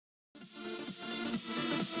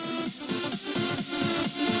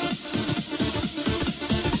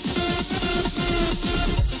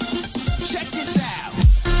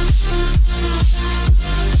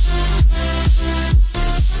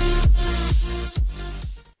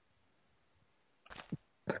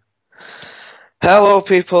Hello,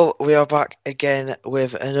 people. We are back again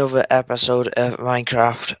with another episode of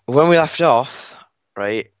Minecraft. When we left off,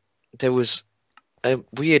 right, there was a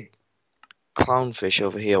weird clownfish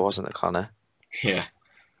over here, wasn't there, Connor? Yeah,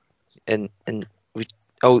 And we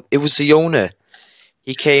it was the owner.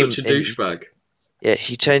 He came such a and douchebag. yeah,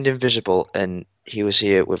 he turned invisible and he was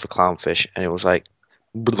here with a clownfish and it was like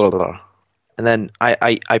blah, blah, blah. And then I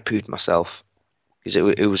pooed myself because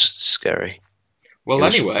it was scary. It Well,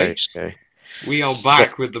 was very anyway, scary. we are But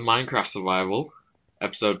back with the Minecraft Survival,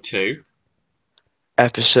 episode 2.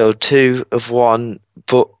 episode two of one,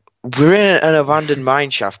 but we're in an abandoned mine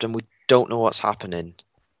shaft and we don't know what's happening.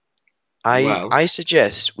 I Well, I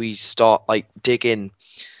suggest we start like digging.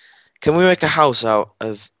 Can we make a house out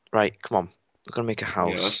of right? Come on, we're gonna make a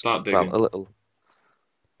yeah, let's house. start Well, digging. a little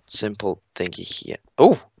simple thingy here.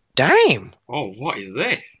 Oh, damn! Oh, what is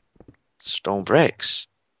this? Stone bricks.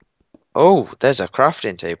 Oh, there's a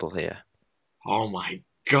crafting table here. Oh my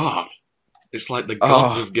god. It's like the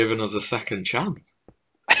gods Oh have given us a second chance.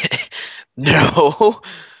 no!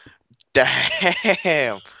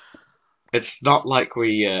 Damn! It's not like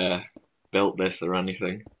we built this or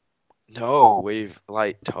anything. No, we've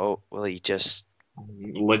like totally just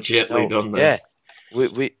Legitly no. done Yeah, this.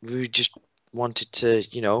 we just wanted to,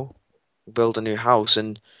 build a new house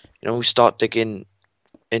and we start digging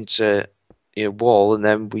into wall and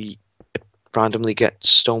then we randomly get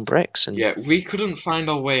stone bricks and Yeah, we couldn't find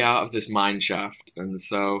our way out of this mine shaft, and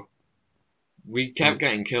so we mm, kept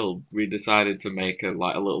getting killed. We decided to make a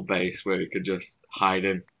little base where we could just hide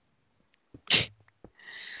in.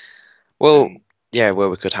 well, And yeah, where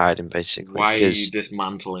we could hide him basically why are you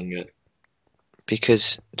dismantling it?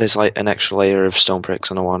 because there's like an extra layer of stone bricks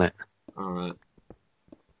and I want it. Alright.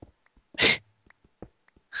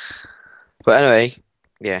 But anyway,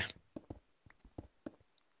 yeah.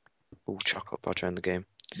 Oh, chocolate bar in the game.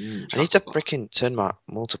 I need to Chocolate bar. freaking turn my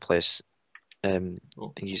multiplayer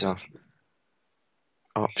Oh, thingies off.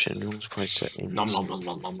 Option multiplayer nom settings. nom nom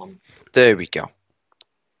nom nom nom. There we go.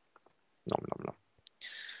 Nom nom nom.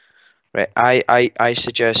 Right, I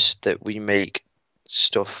suggest that we make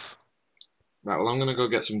stuff. Right, well, I'm gonna go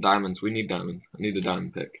get some diamonds. We need diamonds. I need a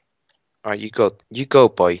diamond pick. Alright, you go,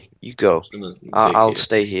 boy, you go. Just gonna dig I'll here.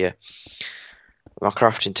 stay here. My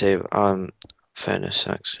crafting table, furnace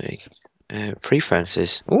actually. Three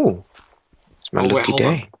furnaces. Ooh, it's my Oh, wait, lucky hold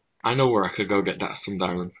on. day. I know where I could go get some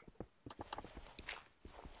diamonds.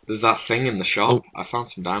 There's that thing in the Oh, shop. I found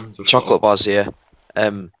some diamonds before. chocolate bars here.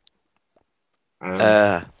 Um, Um,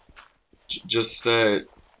 uh, just, oh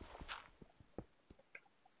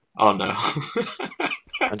no.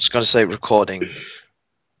 I'm just gonna say recording.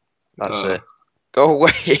 That's uh, it. Go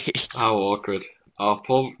away. how awkward. Oh,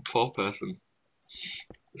 poor person.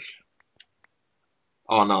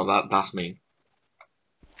 Oh no, that's me.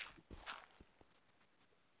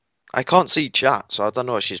 I can't see chat, so I don't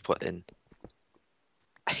know what she's put in.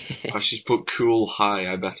 Oh, she's put cool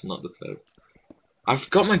high. I better not disturb. I've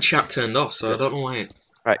got my chat turned off, so I don't know why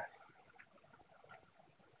it's. Right.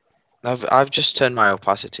 I've just turned my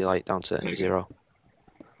opacity light down to There you go.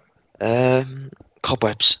 0.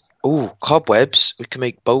 Cobwebs. Ooh, cobwebs. We can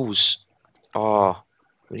make bows. Oh,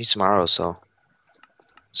 we need some arrows though.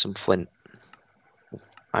 Some flint,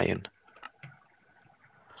 iron.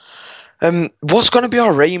 What's gonna be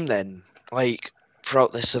our aim then? Like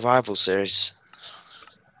throughout this survival series?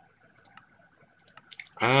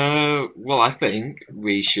 Well, I think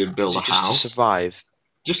we should build Is a it just to house. survive?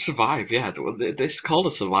 Just survive, yeah. This is called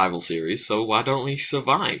a survival series, so why don't we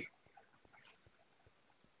survive?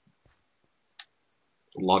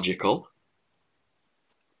 Logical.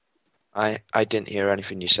 I didn't hear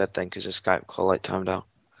anything you said then because the Skype call light timed out.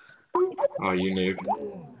 Oh, you noob.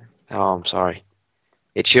 Oh, I'm sorry.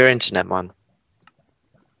 It's your internet, man.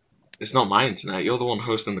 It's not my internet. You're the one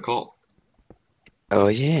hosting the call. Oh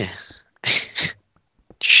yeah.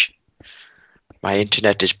 Shh. My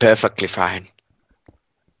internet is perfectly fine.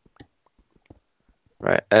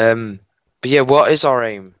 Right. But yeah, what is our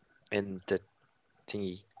aim in the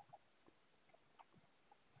thingy?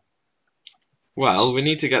 Well, we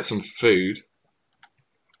need to get some food.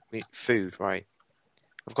 Food, right?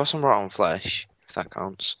 I've got some rotten flesh, if that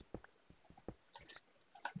counts.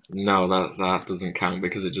 No, that doesn't count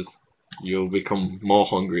because it just you'll become more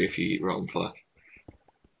hungry if you eat rotten flesh.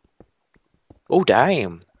 Oh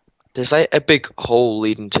damn! There's like a big hole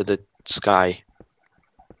leading to the sky.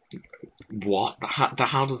 What?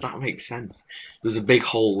 How does that make sense? There's a big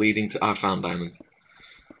hole leading to. I found diamonds.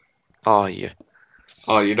 Oh yeah.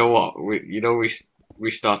 Oh, you know what? We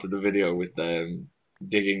started the video with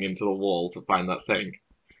digging into the wall to find that thing.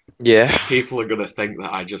 Yeah. People are gonna think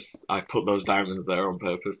that I put those diamonds there on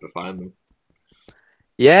purpose to find them.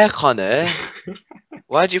 Yeah, Connor.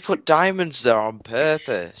 Why'd you put diamonds there on I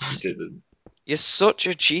purpose? didn't. You're such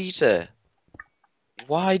a cheater.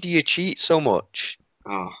 Why do you cheat so much?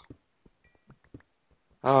 Oh,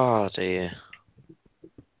 Oh dear.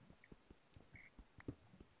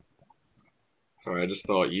 sorry, I just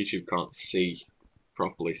thought YouTube can't see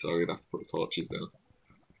properly, so we'd have to put torches down.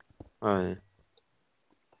 Right.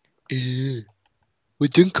 Well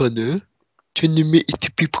done, Connor. Trying to make it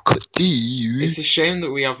to people can't see you. It's a shame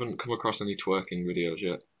that we haven't come across any twerking videos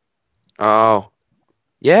yet. Oh.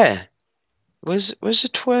 Yeah. Where's the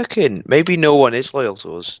twerking? Maybe no one is loyal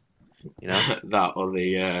to us. You know? That or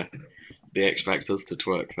they expect us to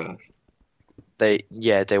twerk first. They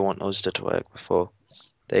want us to twerk before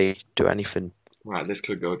they do anything. Right, this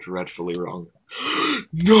could go dreadfully wrong.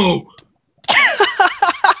 No!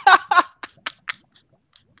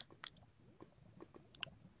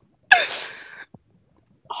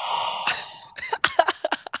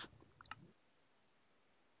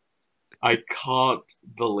 I can't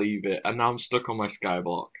believe it. And now I'm stuck on my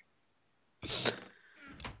skyblock.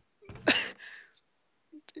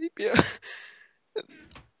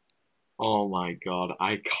 Oh my god,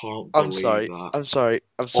 I can't I'm believe sorry. that. I'm sorry.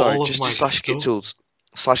 I'm sorry. All of Just my do slash kit stuff. tools.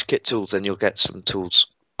 Slash kit tools, and you'll get some tools.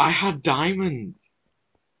 I had diamonds.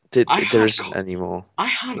 There, I there had isn't anymore. I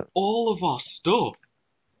had all of our stuff.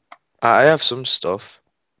 I have some stuff.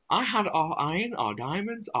 I had our iron, our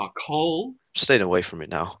diamonds, our coal. I'm staying away from it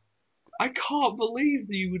now. I can't believe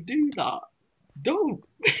that you would do that. Don't.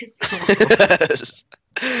 Stop.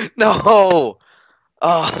 No.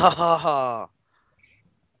 Ah.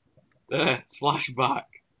 There, slash back.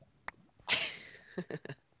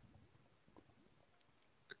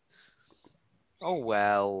 Oh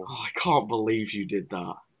well. Oh, I can't believe you did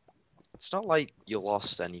that. It's not like you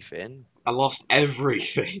lost anything. I lost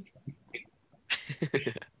everything.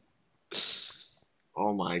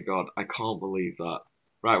 Oh my god, I can't believe that.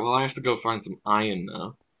 Right, well I have to go find some iron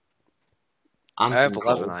now. And I have some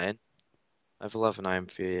 11 coal. iron. I have 11 iron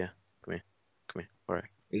for you. Come here. Come here. Alright.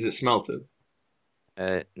 Is it smelted?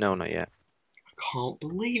 No, not yet. I can't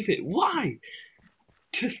believe it. Why?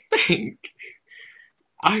 To think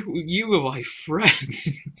you were my friend.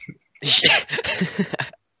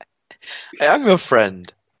 I am your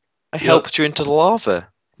friend. I Yep. helped you into the lava.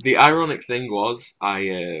 The ironic thing was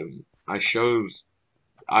I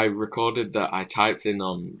recorded that I typed in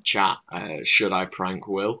on chat, should I prank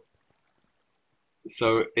Will?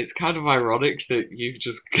 So it's kind of ironic that you've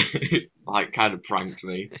just like kind of pranked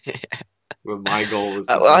me when my goal was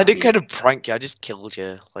to I prank didn't you. kind of prank you. I just killed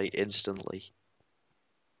you like instantly.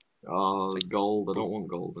 Oh, there's gold. I don't want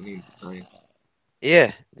gold. I need iron.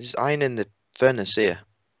 Yeah, there's iron in the furnace here.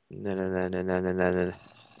 No, no, no, no, no, no, no, no.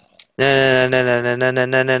 No, no, no, no, no, no,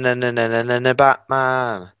 no, no, no, no, no, no, no, no,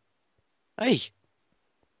 Batman. Hey,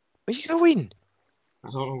 where you going?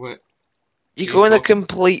 I don't know where. You're you going the talking-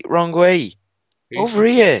 complete wrong way. are you Over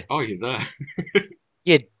talking- here. Oh, you're there.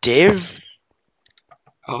 You div.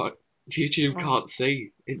 Oh, YouTube can't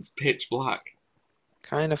see. It's pitch black.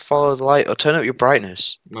 Kind of follow the light or turn up your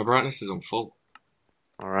brightness. My brightness is on full.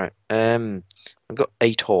 Alright. I've got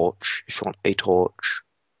a torch if you want a torch.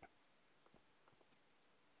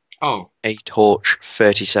 Oh, A torch,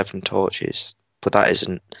 37 torches. But that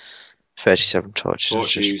isn't 37 torches. Torch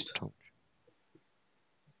that's just used. torch.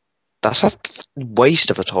 That's a waste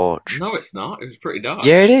of a torch. no, it's not. It was pretty dark.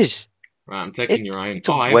 Yeah, it is. Right, I'm taking It- your iron. it's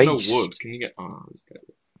a Oh, I have no waste. wood. Can you get? Oh, it's dead.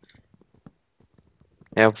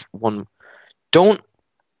 I have one. Don't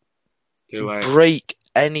Too late. break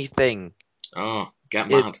anything. Oh, get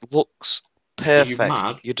mad. It looks Are you perfect.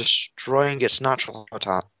 mad? You're destroying its natural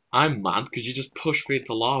habitat. I'm mad because you just pushed me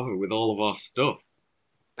into lava with all of our stuff.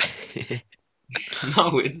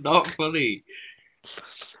 No, it's not funny.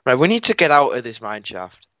 Right, we need to get out of this mine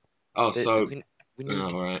shaft. Oh, so. We need.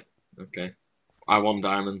 Oh, right. Okay. I want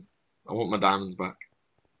diamonds. I want my diamonds back.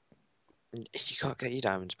 You can't get your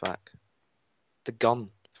diamonds back. They're gone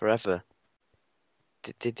forever.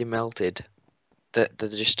 They melted. They're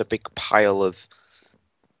just a big pile of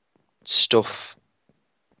stuff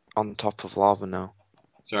on top of lava now.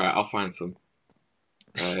 It's alright, I'll find some.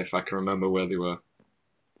 If I can remember where they were.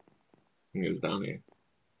 I think it was down here.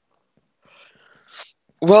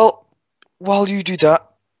 Well, while you do that,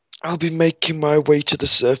 I'll be making my way to the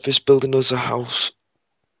surface, building us a house.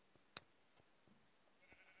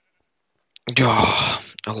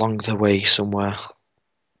 Along the way somewhere.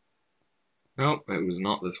 No, it was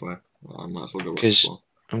not this way. Well, I might as well go with 'Cause- this one.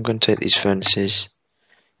 I'm going to take these furnaces.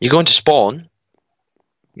 You're going to spawn?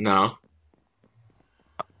 No.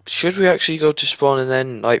 Should we actually go to spawn and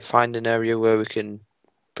then like find an area where we can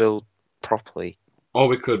build properly? Or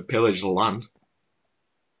we could pillage the land.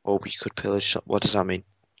 Oh, we could pillage. What does that mean?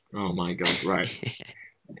 Oh my god, right.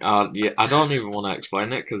 Yeah, I don't even want to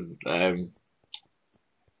explain it because uh,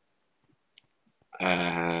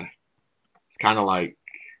 it's kind of like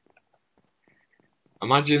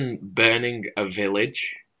imagine burning a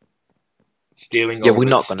village, stealing Yeah, all we're of its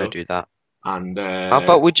not gonna stuff, do that. and How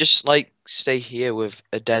about we just like stay here with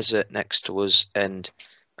a desert next to us and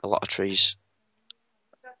a lot of trees?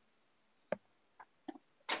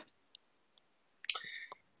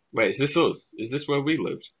 wait, is this us? Is this where we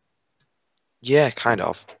lived? Yeah, kind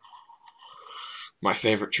of. My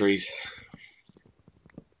favorite trees.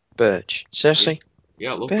 Birch. Yeah, Seriously?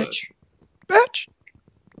 yeah, I love Birch? birch. Birch?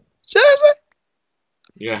 Seriously?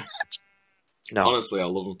 Yeah, No. honestly, I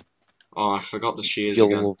love them. Oh, I forgot the shears You'll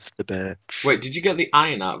again. love the birch. Wait, did you get the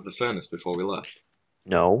iron out of the furnace before we left?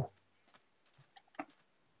 No.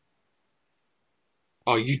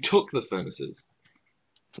 Oh, you took the furnaces.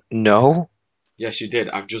 No. Yes, you did.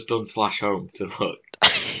 I've just done slash home to look.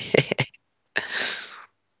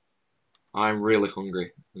 I'm really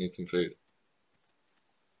hungry. I need some food.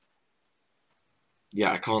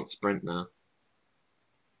 Yeah, I can't sprint now.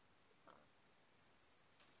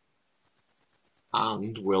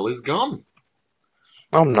 And Will is gone.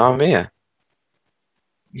 Oh, no, I'm here.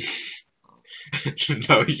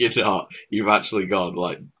 No, you're not. You've actually gone,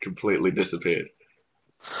 like, completely disappeared.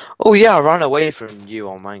 Oh, yeah, I ran away from you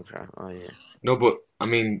on Minecraft. Oh, yeah. No, but, I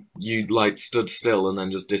mean, you, like, stood still and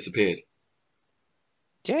then just disappeared.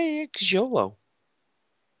 Yeah, yeah, because YOLO.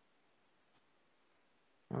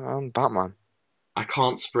 I'm Batman. I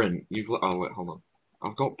can't sprint. Oh, wait, hold on.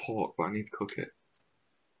 I've got pork, but I need to cook it.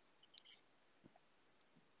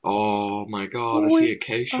 Oh my god, I see We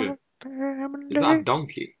acacia. are Is that a family.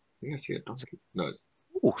 donkey? I think I see a donkey. No, it's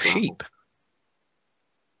Oh, gravel. sheep.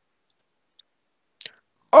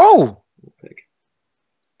 Oh! Pig.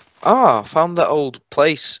 Ah, found the old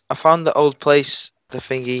place. I found the old place, the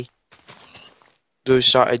thingy that we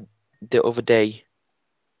started the other day.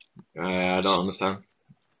 I don't understand.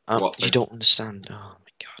 What You thing? don't understand. Oh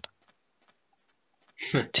my god.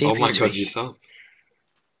 Oh TP my to god, me. yourself.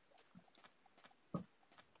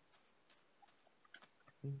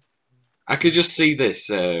 I could just see this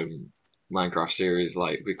Minecraft series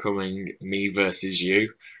like becoming me versus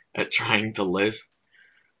you at trying to live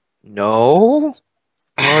No?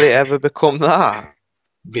 How would it ever become that?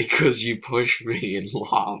 because you push me in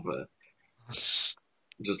lava It's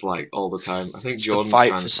just like all the time. I think the Jordan's fight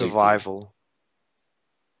trying for to speak to survival.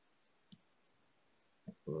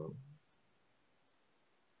 you.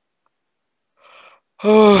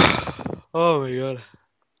 Oh my god.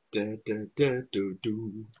 Da, da, da, do,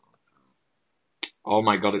 do. Oh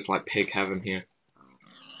my god, it's like pig heaven here.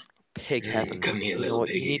 Pig heaven. Come here, You know little what?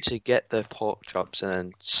 You need piggies. to get the pork chops and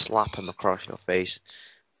then slap them across your face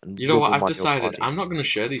and You know rub what? them I've on your decided body. I'm not going to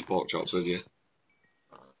share these pork chops with you.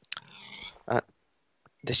 Uh,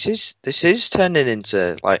 this is turning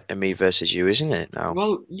into like a me versus you, isn't it now?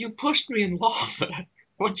 Well, you pushed me in lava.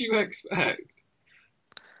 What do you expect?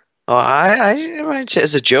 Oh, I meant it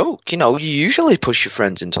as a joke. You know, you usually push your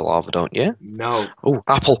friends into lava, don't you? No, Oh,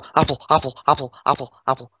 apple, apple, apple, apple, apple, apple,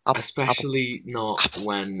 apple, apple, especially not apple.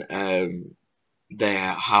 when they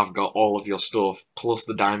have got all of your stuff plus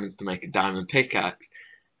the diamonds to make a diamond pickaxe,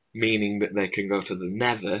 meaning that they can go to the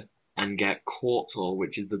Nether and get quartz ore,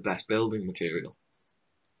 which is the best building material.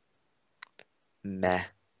 Meh.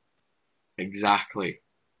 Exactly.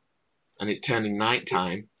 And it's turning night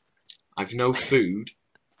time. I've no food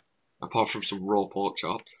apart from some raw pork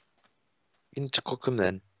chops. You need to cook them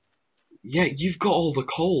then. Yeah, you've got all the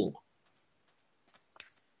coal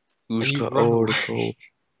Who's and you've got run all away. the coal?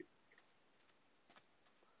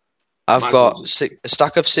 I've Might as well got just. a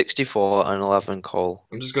stack of 64 and 11 coal.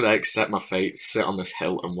 I'm just gonna accept my fate, sit on this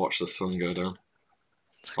hill, and watch the sun go down.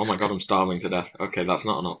 Oh my god, I'm starving to death. Okay, that's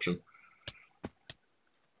not an option.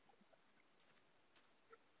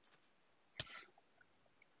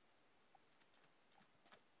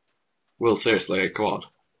 Will, seriously, come on.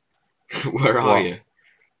 Where are What? you?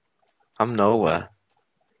 I'm nowhere.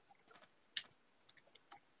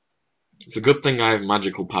 It's a good thing I have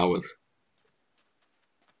magical powers.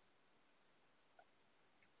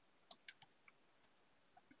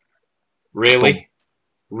 Boom. Really?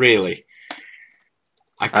 Really?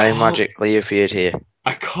 I I can't. magically appeared here.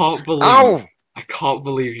 I can't believe. Ow! I can't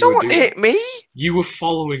believe you would Don't do that. hit me! You were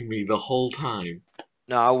following me the whole time.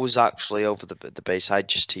 No, I was actually over the base. I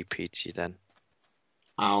just TP'd you then.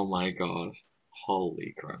 Oh my god.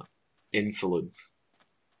 Holy crap. Insolence.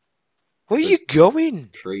 Where are you This going?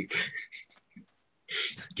 creep.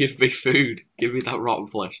 Give me food. Give me that rotten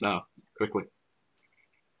flesh now. Quickly.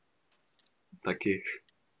 Thank you.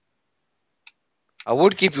 I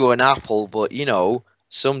would give you an apple, but you know,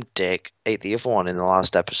 some dick ate the other one in the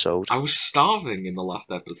last episode. I was starving in the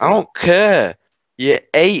last I episode. don't care. You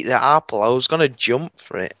ate the apple. I was gonna jump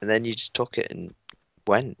for it, and then you just took it and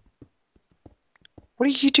went. What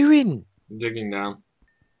are you doing? I'm digging down.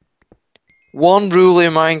 One rule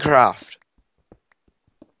in Minecraft.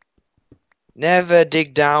 Never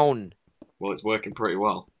dig down. Well, it's working pretty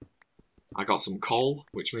well. I got some coal,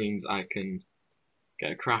 which means I can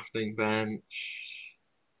get a crafting bench,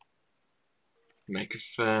 make a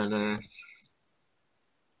furnace.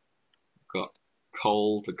 Got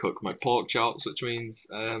coal to cook my pork chops, which means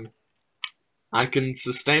I can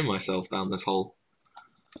sustain myself down this hole.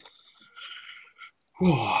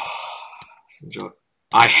 Enjoy.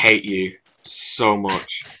 I hate you so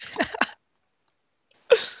much.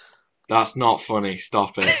 That's not funny.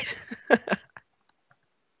 Stop it.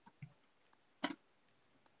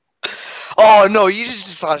 Oh no, you just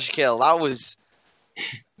slash kill. That was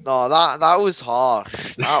no, that was harsh.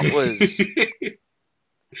 That was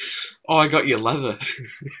Oh, I got your leather.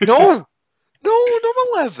 no, not a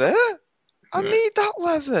leather. I Right. need that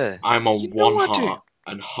leather. I'm on You know one I do. heart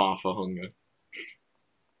and half a hunger.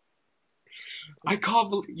 I can't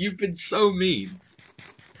believe you've been so mean.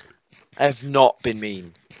 I have not been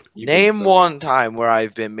mean. You've been Name so one time where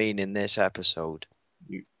I've been mean in this episode.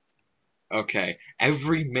 Okay,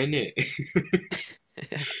 every minute.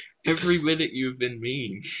 Every minute you've been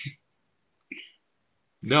mean.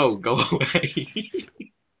 No, go away.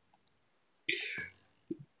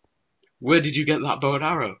 Where did you get that bow and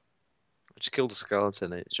arrow? I just killed a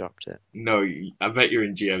skeleton and it dropped it. No, I bet you're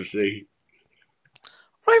in GMC.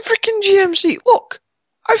 Right, freaking GMC. Look,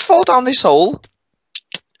 I fall down this hole.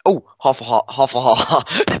 Oh, half a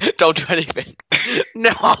heart. Don't do anything.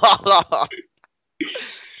 No.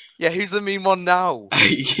 Yeah, who's the mean one now?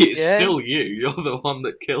 It's Yeah? still you. You're the one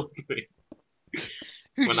that killed me.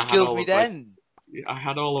 Who When I just had killed all me of my then? I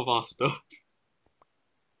had all of our stuff.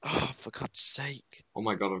 Oh, for God's sake. Oh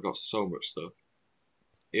my god, I've got so much stuff.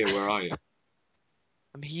 Here, where are you? Are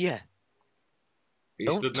I'm here. you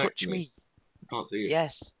Don't stood next touch to me? me. I can't see you.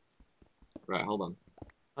 Yes. Right, hold on. I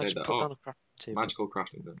Stay just there. put Oh, down a crafting table. magical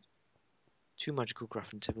crafting bench. 2 magical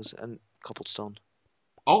crafting tables and cobblestone.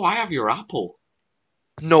 Oh, I have your apple.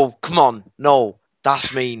 No, come on. No,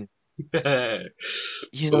 that's mean.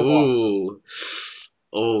 You know what? Ooh.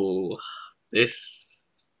 Oh. This.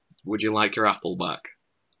 Would you like your apple back?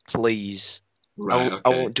 Please. Right, I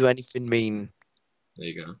okay. won't do anything mean. There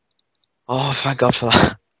you go. Oh, thank God for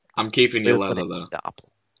that. I'm keeping your Will's gonna leather, though. eat the apple.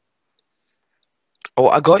 Oh,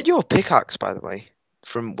 I got your pickaxe, by the way,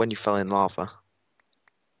 from when you fell in lava.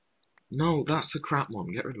 No, that's a crap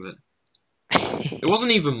one. Get rid of it. It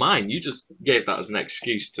wasn't even mine. You just gave that as an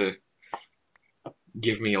excuse to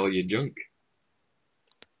give me all your junk.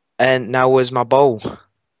 And now where's my bow?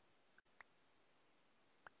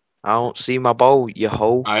 I don't see my bow, you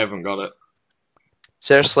hoe. I haven't got it.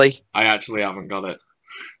 Seriously? I actually haven't got it.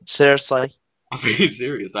 Seriously? I'm being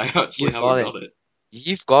serious. I actually You've haven't got got it.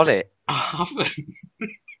 You've got it. I haven't.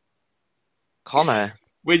 Connor,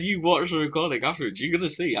 When you watch the recording afterwards, you're gonna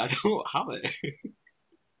see I don't have it.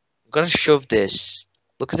 I'm gonna shove this.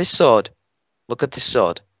 Look at this sword. Look at this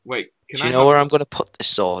sword. Wait, can Do I you know have where some... I'm gonna put this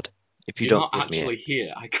sword? If you You're don't not give me it. actually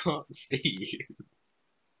here. I can't see you.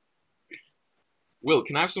 Will,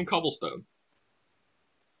 can I have some cobblestone?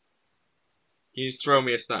 Can you just throw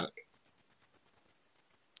me a stack?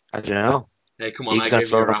 I don't know. Hey, come Are on, you I gonna gave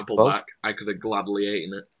throw you it your over the apple bow? back. I could have gladly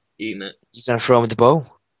eaten it. You gonna throw him with the bow?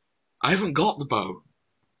 I haven't got the bow.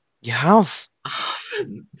 You have. I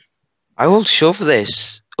haven't. I will shove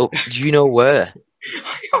this up. You know where?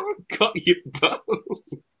 I haven't got your bow.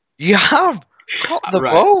 You have got the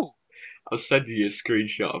Right. bow. I'll send you a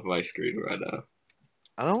screenshot of my screen right now.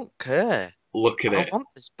 I don't care. Look at I it. want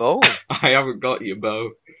this bow. I haven't got your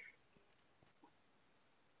bow.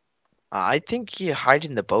 I think you're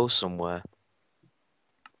hiding the bow somewhere.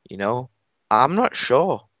 You know? I'm not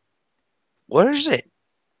sure. Where is it?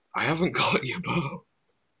 I haven't got your bow.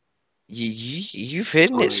 You've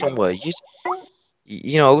hidden Oh, it there you go. somewhere.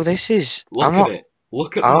 You know, this is. Look I'm at not. it.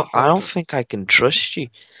 Look at I that don't, I don't photo. think I can trust you.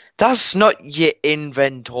 That's not your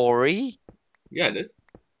inventory. Yeah, it is.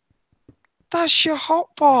 That's your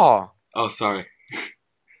hotbar. Oh, sorry.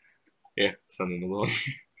 Yeah, send another one.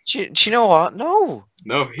 Do you know what? No.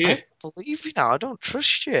 No, I here. don't believe you now. I don't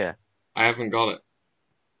trust you. I haven't got it.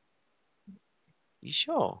 You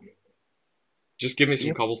sure? Just give me some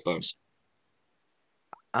Yep. cobblestone.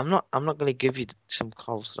 I'm not gonna give you some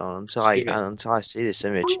cobblestone until Just give me- until I see this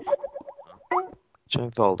image. Show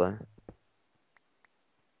me folder.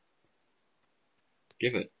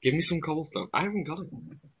 Give it. Give me some cobblestone. I haven't got it.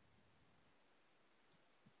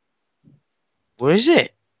 Where is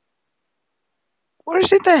it? Where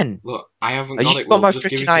is it then? Look, I haven't Oh, got you it, got Will. my Just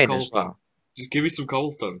give me freaking some iron as cobblestone. well. Just give me some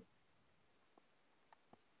cobblestone.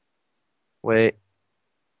 Wait.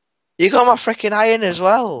 You got my freaking iron as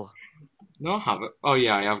well. No, I haven't. Oh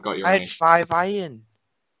yeah, I have got your I had iron. 5 iron.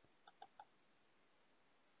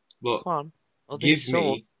 Look, Come on. Oh, this give is so.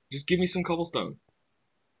 me. Just give me some cobblestone.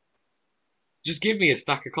 Just give me a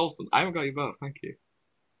stack of cobblestone. I haven't got your boat. Thank you.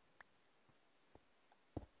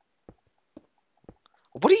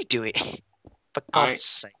 What are you doing? For God's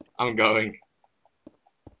sake. I'm going.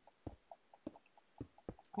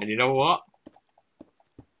 And you know what?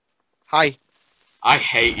 Hi. I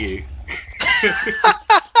hate you.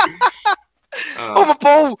 Oh, my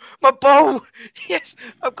bow! My bow! Yes,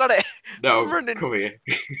 I've got it. No, I'm running. come here.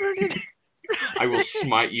 Running. I will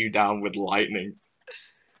smite you down with lightning.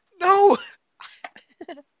 No!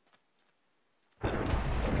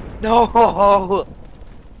 No!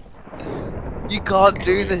 You can't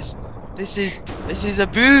do this. This is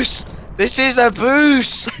abuse. This is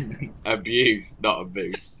abuse. Abuse, not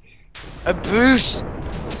abuse. Abuse.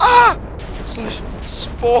 Ah! Slash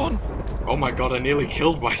spawn. Oh my god, I nearly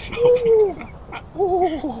killed myself. Ooh.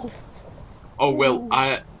 Ooh. Oh, Will,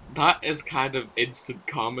 that is kind of instant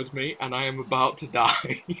karma'd me, and I am about to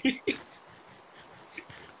die.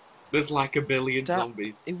 There's like a billion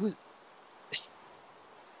zombies. It was.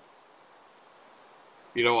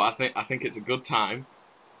 You know what? I think it's a good time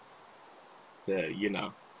to, you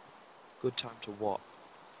know. Good time to what?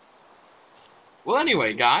 Well,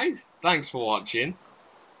 anyway, guys, thanks for watching.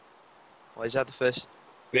 Well, is that the first?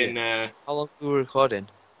 Been How long were we recording?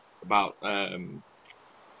 about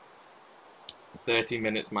 30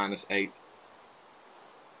 minutes minus 8.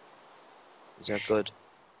 Is that good?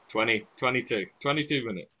 22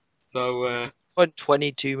 minutes. So, On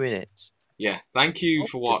 22 minutes. yeah, thank you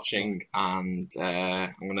for watching, and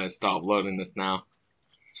I'm gonna start uploading this now.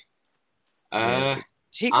 Yeah, it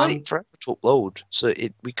takes like forever to upload, so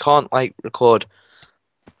we can't like record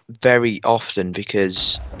very often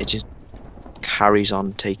because it just carries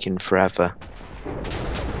on taking forever.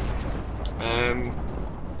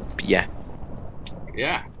 But yeah.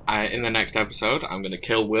 Yeah. In the next episode, I'm gonna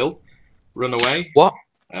kill Will, run away. What?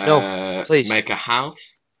 No, please. Make a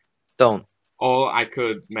house. Don't. Or I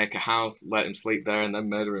could make a house, let him sleep there, and then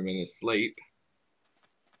murder him in his sleep.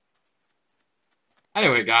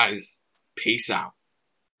 Anyway, guys, peace out.